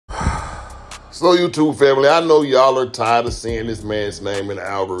So YouTube family, I know y'all are tired of seeing this man's name in the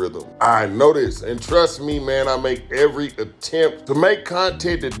algorithm. I know this, and trust me, man, I make every attempt to make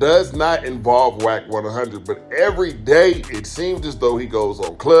content that does not involve Wack 100, but every day it seems as though he goes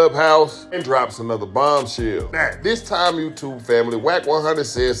on Clubhouse and drops another bombshell. Now, this time, YouTube family, Wack 100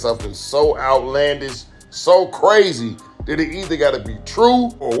 said something so outlandish, so crazy, that it either gotta be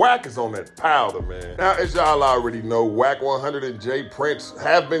true or Wack is on that powder, man. Now, as y'all already know, Wack 100 and J Prince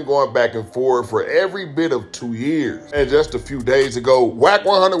have been going back and forth for every bit of 2 years. And just a few days ago, Wack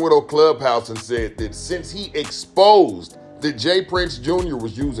 100 went on Clubhouse and said that since he exposed that J Prince Jr.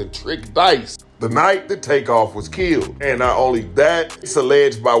 was using trick dice the night the takeoff was killed. And not only that, it's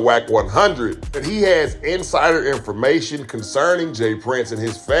alleged by Wack 100 that he has insider information concerning J Prince and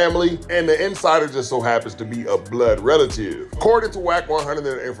his family, and the insider just so happens to be a blood relative. According to Wack 100 and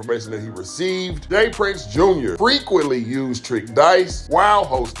the information that he received, J Prince Jr. frequently used trick dice while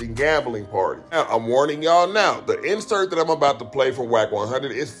hosting gambling parties. Now, I'm warning y'all now, the insert that I'm about to play from Wack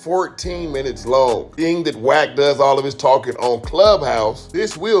 100 is 14 minutes long. Being that Wack does all of his talking on Clubhouse,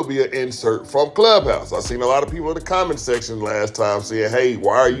 this will be an insert from Clubhouse. I seen a lot of people in the comment section last time saying, hey,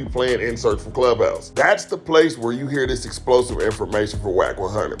 why are you playing inserts from Clubhouse? That's the place where you hear this explosive information for Wack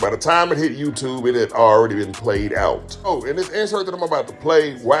 100. By the time it hit YouTube, it had already been played out. Oh, in this insert that I'm about to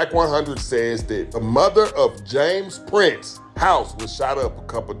play, Wack 100 says that the mother of James Prince's house was shot up a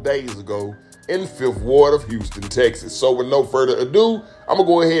couple days ago in 5th Ward of Houston, Texas. So with no further ado, I'm gonna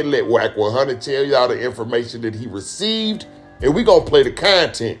go ahead and let Wack 100 tell y'all the information that he received, and we gonna play the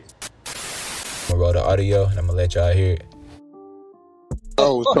content. I'm gonna roll the audio and I'm gonna let y'all hear it.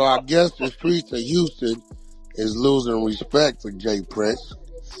 Oh, so I guess the streets of Houston is losing respect for J Prince.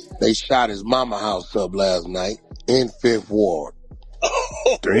 They shot his mama house up last night in 5th Ward.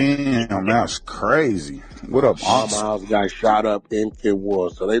 Damn, that's crazy. What up, Mama house got shot up in 5th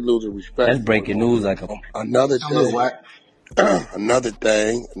Ward, so they losing respect. That's breaking news. Like another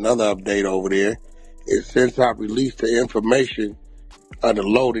thing, another update over there is since I released the information of the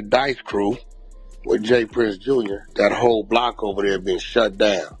Loaded Dice crew with J Prince Jr., that whole block over there been shut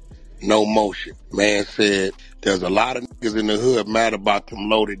down. No motion. Man said there's a lot of niggas in the hood mad about them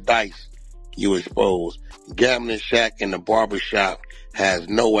loaded dice you exposed. Gambling shack and the barber shop has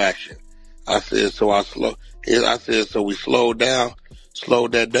no action. I said, so we slowed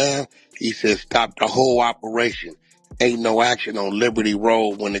that down. He said, stop the whole operation. Ain't no action on Liberty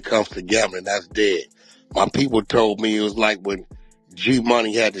Road when it comes to gambling. That's dead. My people told me it was like when G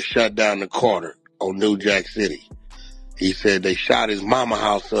Money had to shut down the Carter on New Jack City. He said they shot his mama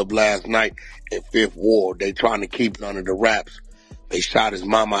house up last night in 5th Ward. They trying to keep it under the wraps. They shot his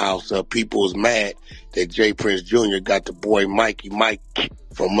mama house up. People was mad that J Prince Jr. got the boy Mike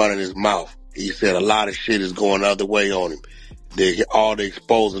from running his mouth. He said a lot of shit is going the other way on him. All the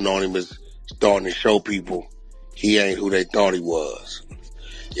exposing on him is starting to show people he ain't who they thought he was.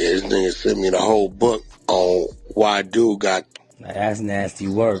 Yeah, this nigga sent me the whole book on why dude got... That's nasty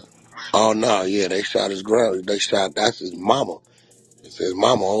work. Oh, no, yeah, they shot his girl. That's his mama. It says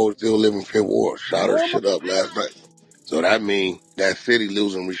mama still living in 5th Ward. Shot her shit up last night. So that means that city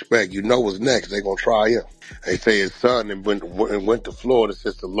losing respect. You know what's next. They gonna try him. They say his son went to Florida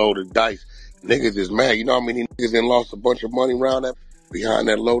since the loaded dice. Niggas is mad. You know how many niggas done lost a bunch of money behind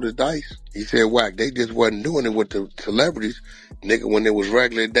that loaded dice? He said, Wack, they just wasn't doing it with the celebrities. Nigga, when it was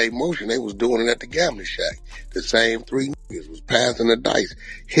regular day motion, they was doing it at the gambling shack. The same 3 niggas was passing the dice,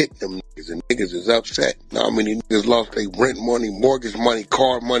 hitting them niggas, and niggas is upset. Now how many niggas lost their rent money, mortgage money,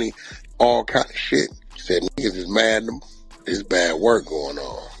 car money, all kind of shit. He said niggas is mad at them. There's bad work going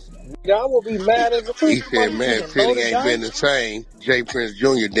on. Y'all will be mad as a fool. He said, man, city ain't been the same. J Prince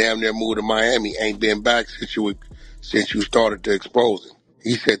Jr. damn near moved to Miami, ain't been back since you started to expose him.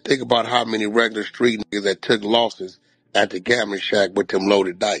 He said, think about how many regular street niggas that took losses at the gambling shack with them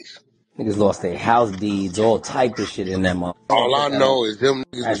loaded dice. Niggas lost their house deeds, all type of shit in that motherfucker. All I know is them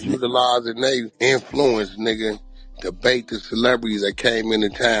niggas was utilizing their influence, nigga, to bait the celebrities that came into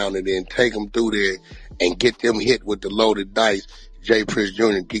town and then take them through there and get them hit with the loaded dice. J Prince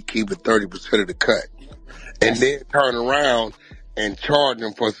Jr. keep the 30% of the cut. And then turn around and charge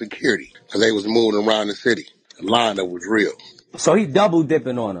them for security because they was moving around the city. The lineup was real. So he double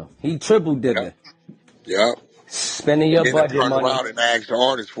dipping on them. He triple dipping. Yep. Spending your budget turn money. Around and ask the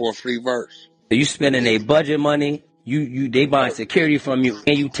artist for a free verse. You spending their budget money. They buying security from you,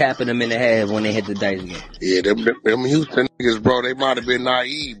 and you tapping them in the head when they hit the dice again. Yeah, them Houston niggas, bro, they might have been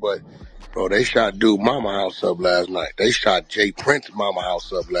naive, but, bro, they shot dude mama house up last night. They shot J Prince mama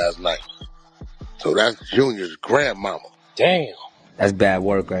house up last night. So that's Junior's grandmama. Damn. That's bad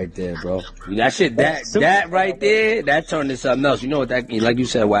work right there, bro. That shit, that right there, that turned into something else. You know what that means? Like you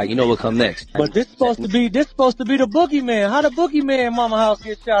said, Wack, you know what come next. But this supposed to be the boogeyman. How the boogeyman mama house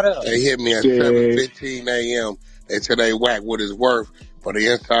get shot up? They hit me at 7:15 a.m. They said they Wack what is worth for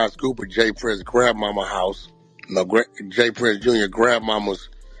the inside scoop of Jay Prince grandmama house. No, Jay Prince Jr. grandmama's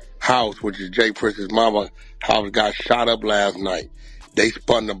house, which is Jay Prince's mama house, got shot up last night. They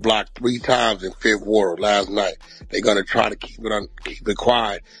spun the block 3 times in Fifth Ward last night. They're gonna try to keep it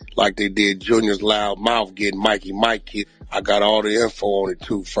quiet like they did Junior's loud mouth getting Mikey Mike kid. I got all the info on it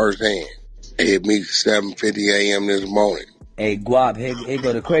too, firsthand. It hit me 7:50 a.m. this morning. Hey, Guap, here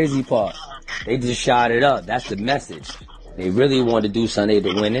go the crazy part. They just shot it up. That's the message. They really wanted to do something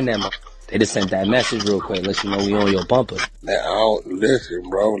to win in them. They just sent that message real quick, let you know we on your bumper. Now, listen,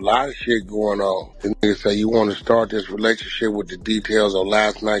 bro, a lot of shit going on. The nigga say you want to start this relationship with the details of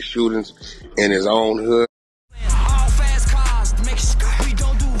last night's shootings in his own hood. I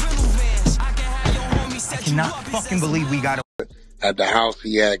cannot fucking believe we got at the house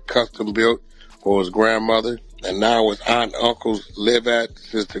he had custom built for his grandmother, and now his aunt and uncles live at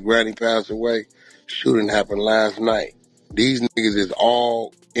since the granny passed away. Shooting happened last night. These niggas is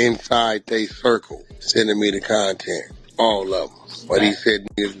all inside they circle, sending me the content. All of them. But he said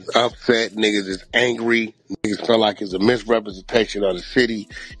niggas is upset, niggas is angry, niggas feel like it's a misrepresentation of the city.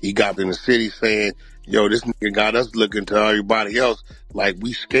 He got in the city saying, yo, this nigga got us looking to everybody else like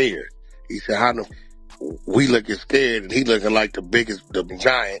we scared. He said, how the we looking scared and he looking like the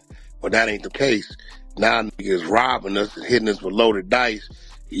giant, but that ain't the case. Now niggas robbing us and hitting us with loaded dice.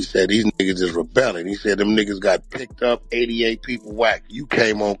 He said these niggas is rebelling. He said them niggas got picked up, 88 people whacked. You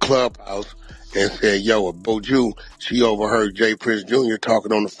came on Clubhouse and said, yo, a Boju, she overheard Jay Prince Jr.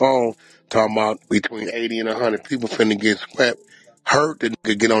 talking on the phone, talking about between 80 and 100 people finna get swept. Heard the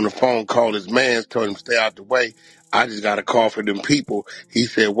nigga get on the phone, call his mans, told him stay out the way. I just got a call for them people. He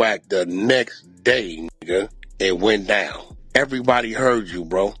said, Wack, the next day, nigga, it went down. Everybody heard you,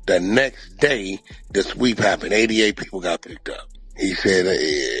 bro. The next day, the sweep happened. 88 people got picked up. He said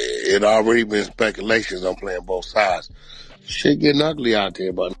it already been speculations on playing both sides. Shit getting ugly out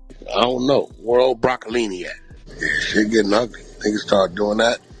there, but I don't know. Where old Broccolini at? Yeah, shit getting ugly. Niggas start doing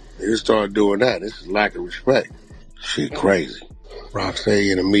that. This is lack of respect. Shit crazy.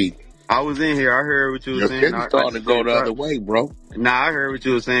 Roxanne in a meeting. I was in here. I heard what you were saying. Your starting to go the other way, bro. Nah, I heard what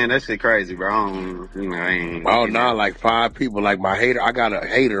you were saying. That shit crazy, bro. I ain't. Oh, nah, like 5 people. Like my hater. I got a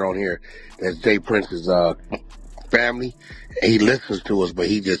hater on here that's Jay Prince's family. He listens to us, but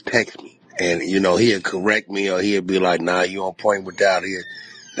he just texts me. And, you know, he'll correct me or he'll be like, nah, you on point with that here.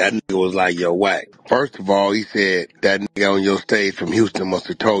 That nigga was like, yo, Wack. First of all, he said, that nigga on your stage from Houston must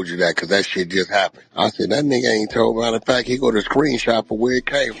have told you that because that shit just happened. I said, that nigga ain't told me. Matter of fact, he got a screenshot for where it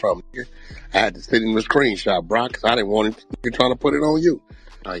came from. Nigga. I had to send him the screenshot, Brock, because I didn't want him trying to put it on you.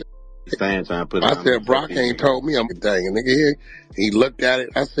 Trying to put it I said, Brock ain't told me I'm a dang. And nigga here, he looked at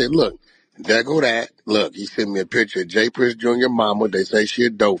it. I said, look, there go that. Look, he sent me a picture of Jay Prince Jr. mama. They say she a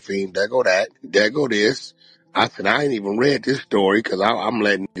dope fiend. There go that. There go this. I said, I ain't even read this story because I'm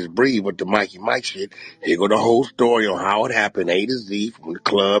letting this breathe with the Mikey Mike shit. Here go the whole story on how it happened, A to Z, from the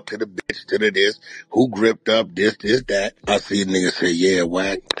club to the bitch to the this, who gripped up this, that. I see a nigga say, yeah,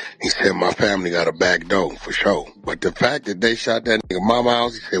 Wack. He said, my family got a back door, for sure. But the fact that they shot that nigga mama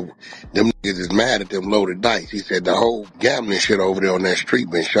house, he said, them niggas is mad at them loaded dice. He said, the whole gambling shit over there on that street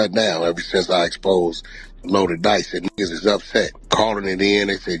been shut down ever since I exposed loaded dice. And niggas is upset. Calling it in.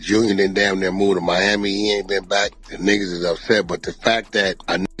 They said Junior didn't damn near move to Miami. He ain't been back. And niggas is upset. But the fact that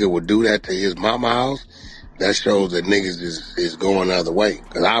a nigga would do that to his mama house, that shows that niggas is going the other way.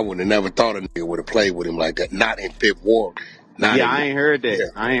 Because I would have never thought a nigga would have played with him like that. Not in Fifth Ward. I ain't heard that. Yeah.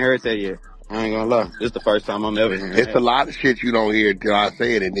 I ain't heard that yet. I ain't gonna lie. This is the first time I'm ever hearing It's a lot of shit you don't hear until I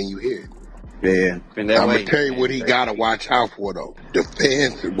say it and then you hear it. Yeah. I'm going to tell you what he got to watch out for, though. The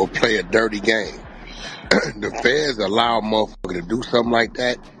feds will play a dirty game. The feds allow a motherfucker to do something like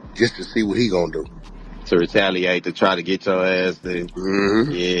that just to see what he gonna do. To retaliate, to try to get your ass to...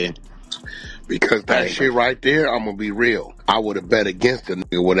 Mm-hmm. Yeah. Because that shit right there, I'm gonna be real. I would have bet against a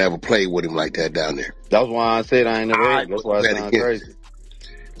nigga would ever play with him like that down there. That's why I said I ain't never heard. That's why it sounds crazy.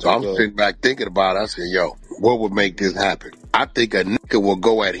 So I'm sitting back thinking about it. I said, yo, what would make this happen? I think a nigga will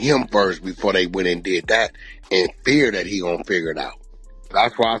go at him first before they went and did that and fear that he gonna figure it out.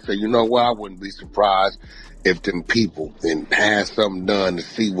 That's why I say, you know what? I wouldn't be surprised if them people then had something done to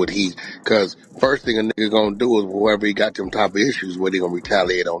see what he, cause first thing a nigga gonna do is whoever he got them type of issues with, he gonna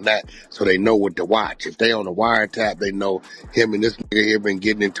retaliate on that so they know what to watch. If they on the wiretap, they know him and this nigga here been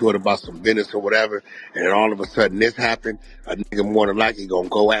getting into it about some business or whatever, and then all of a sudden this happened, a nigga more than likely gonna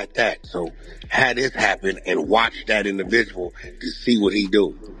go at that. So had this happen and watch that individual to see what he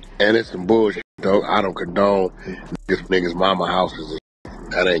do. And it's some bullshit though. I don't condone niggas mama houses.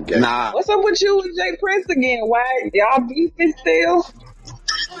 That ain't gay. Nah. What's up with you and Jay Prince again? Why y'all beefing still?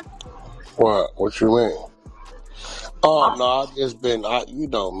 What? What you mean? Oh no, I just been. You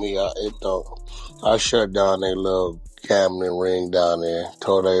know me. I shut down their little gambling ring down there.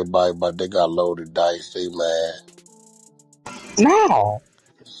 Told everybody about they got loaded dice. They mad. No.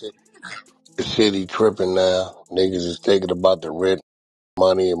 The city tripping now. Niggas is thinking about the rent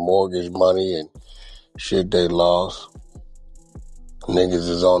money and mortgage money and shit they lost. Niggas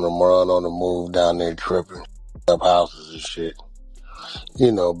is on the run, on the move down there tripping up houses and shit.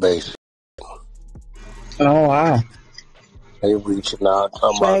 You know, basic. Oh wow. They reaching out,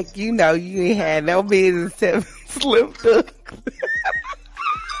 talking about. Wack, you know you ain't had no business telling Slim Thug.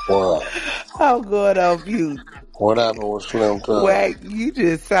 What? I'm going on mute. What happened with Slim Thug? Wack, you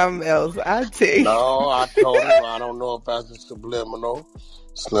just something else. I tell you. No, I told him I don't know if that's a subliminal.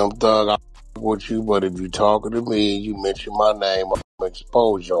 Slim Thug, I fuck with you, but if you talking to me and you mention my name, I'm gonna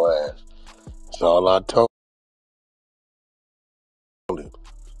expose your ass. That's all I told him.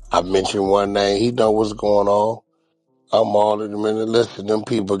 I mentioned one name, he know what's going on. I'm all in a minute. Listen, them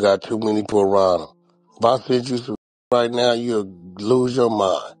people got too many people around them. If I send you some right now, you'll lose your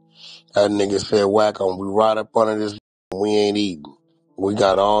mind. That nigga said, Wack, we right up under this, we ain't eating. We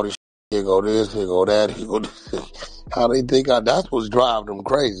got all this shit, here go this, here go that, here go this. How they think that's what's driving them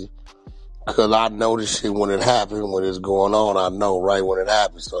crazy. Cause I know this shit when it happened, when it's going on, I know right when it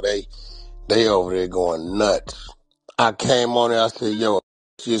happened. So they over there going nuts. I came on there, I said, yo,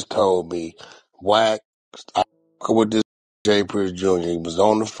 just told me, Wack, I with this J. Prince Jr. He was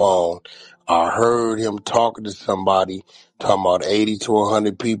on the phone. I heard him talking to somebody, talking about 80 to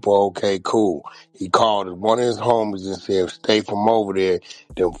 100 people. Okay, cool. He called one of his homies and said, stay from over there.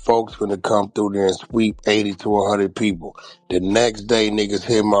 Them folks finna come through there and sweep 80 to 100 people. The next day, niggas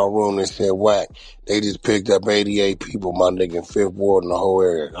hit my room and said, Wack, they just picked up 88 people, my nigga, in Fifth Ward in the whole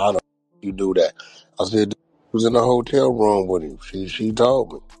area. I don't you do that. I said, was in the hotel room with him. She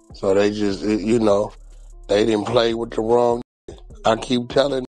told me. So they just, you know, they didn't play with the wrong. I keep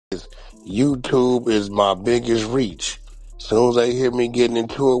telling this, YouTube is my biggest reach. As soon as they hear me getting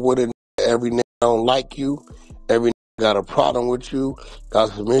into it with it, every nigga don't like you, every nigga got a problem with you, got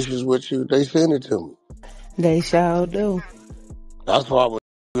some issues with you, they send it to me. They sure do. That's why I would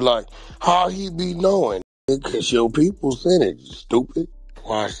be like, how he be knowing? Because your people send it, stupid.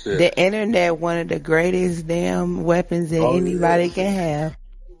 Watch this. The internet, one of the greatest damn weapons that anybody can have.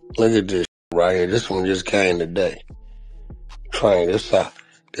 Look at this right here. This one just came today. Train, this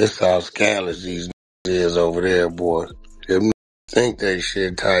how scandalous these is over there, boy. Them think they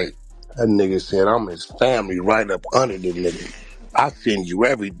shit tight. That nigga said, I'm his family right up under the nigga. I send you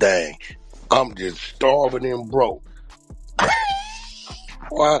everything. I'm just starving and broke.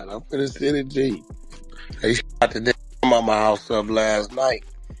 What? I'm finna send it to you. They shot the damn mama house up last night.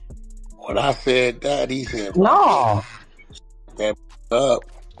 When I said that, he said, No. that up.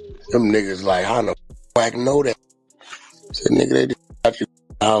 Them niggas like, how the Wack know that? I said, nigga, they just got your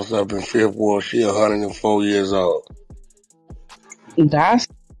house up in Fifth Ward. She 104 years old. That's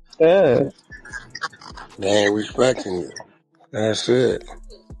good. They ain't respecting you. That's it.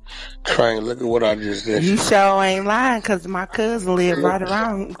 Train, look at what I just said. You sure ain't lying, because my cousin lived right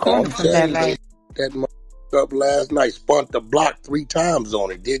around the corner from that lady. That motherfucker up last night, spun the block 3 times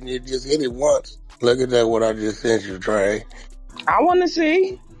on it. Didn't you just hit it once? Look at that, what I just sent you, Trey. I want to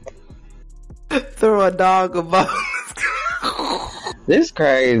see. Throw a dog a bone. This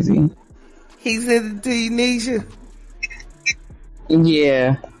crazy. He sent it to you, Nisha?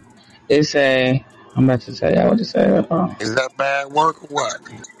 Yeah. I'm about to tell y'all what to say. Is that bad work or what?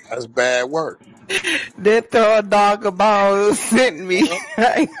 That's bad work. That throw a dog a bone sent me.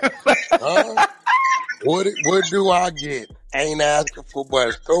 Huh? What do I get? Ain't asking for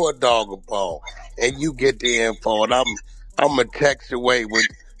much. Throw a dog a bone, and you get the info. And I'm a text away with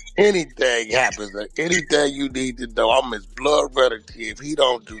anything happens, or anything you need to know. I'm his blood relative. He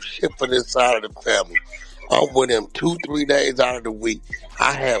don't do shit for this side of the family. I'm with him 2-3 days out of the week.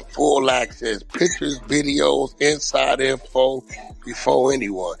 I have full access, pictures, videos, inside info before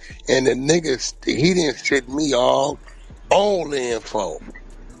anyone. And the nigga, he didn't sit me all on the info.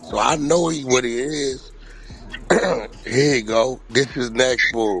 So I know what he is. Here you go. This is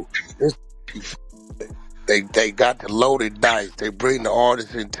next move. They got the loaded dice. They bring the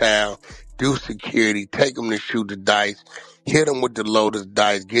artists in town, do security, take them to shoot the dice, hit them with the loaded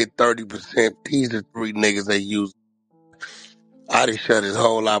dice, get 30%. These are 3 niggas they use. I just shut his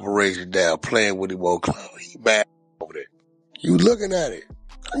whole operation down, playing with him on club. He mad over there. You looking at it.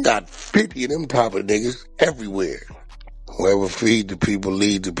 I got 50 of them type of niggas everywhere. Whoever feed the people,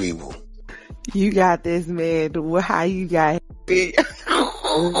 lead the people. You got this, man. How you got it?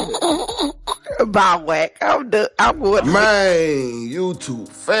 About Wack. I'm going. Man, YouTube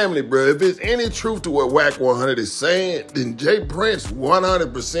family, bro. If there's any truth to what Wack 100 is saying, then Jay Prince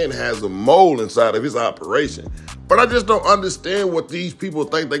 100% has a mole inside of his operation. But I just don't understand what these people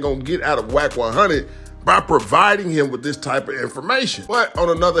think they're going to get out of Wack 100 by providing him with this type of information. But on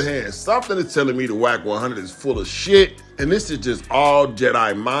another hand, something is telling me the Wack 100 is full of shit, and this is just all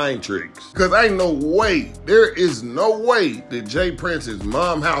Jedi mind tricks. Because ain't no way, there is no way that Jay Prince's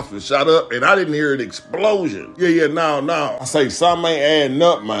mom's house was shot up and I didn't hear an explosion. No. I say something ain't adding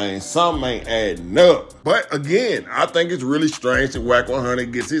up, man. Something ain't adding up. But again, I think it's really strange that Wack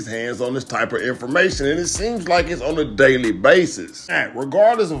 100 gets his hands on this type of information, and it seems like it's on a daily basis. And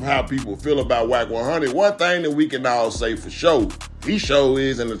regardless of how people feel about Wack 100, one thing that we can all say for sure, he sure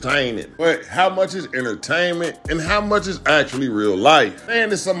is entertaining. But how much is entertainment and how much is actually real life? Saying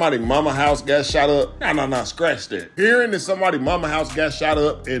that somebody's mama house got shot up, nah, scratch that. Hearing that somebody's mama house got shot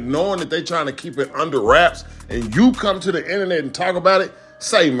up and knowing that they trying to keep it under wraps and you come to the internet and talk about it,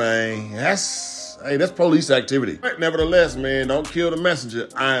 say, man, that's police activity. But nevertheless, man, don't kill the messenger.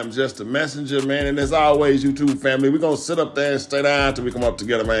 I am just a messenger, man. And as always, YouTube family, we're going to sit up there and stay down until we come up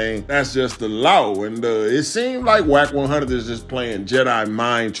together, man. That's just the law. And it seems like Wack 100 is just playing Jedi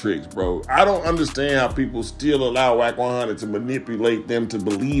mind tricks, bro. I don't understand how people still allow Wack 100 to manipulate them to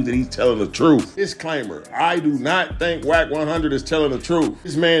believe that he's telling the truth. Disclaimer, I do not think Wack 100 is telling the truth.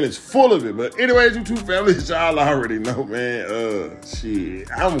 This man is full of it. But anyways, YouTube family, y'all already know, man.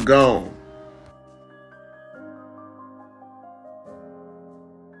 Shit, I'm gone.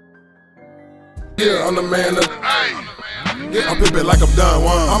 Yeah, I'm the man of yeah, I'm pimpin' like I'm done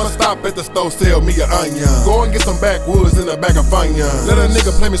one. I'ma stop at the store, sell me an onion. Go and get some backwoods in the back of Funyun. Let a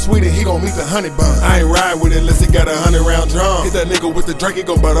nigga play me sweet and he gon' meet the honey bun. I ain't ride with it unless he got a 100-round drum. Hit that nigga with the drink, he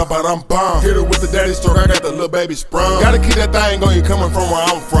go ba-da-ba-dum-bum. Hit her with the daddy stroke, I got the little baby sprung. Gotta keep that thing on you coming from where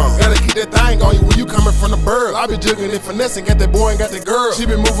I'm from. Gotta keep that thing on you when you coming from the bird. I been jugging and finessing, got that boy and got that girl. She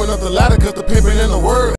been moving up the ladder cause the pimpin' in the world.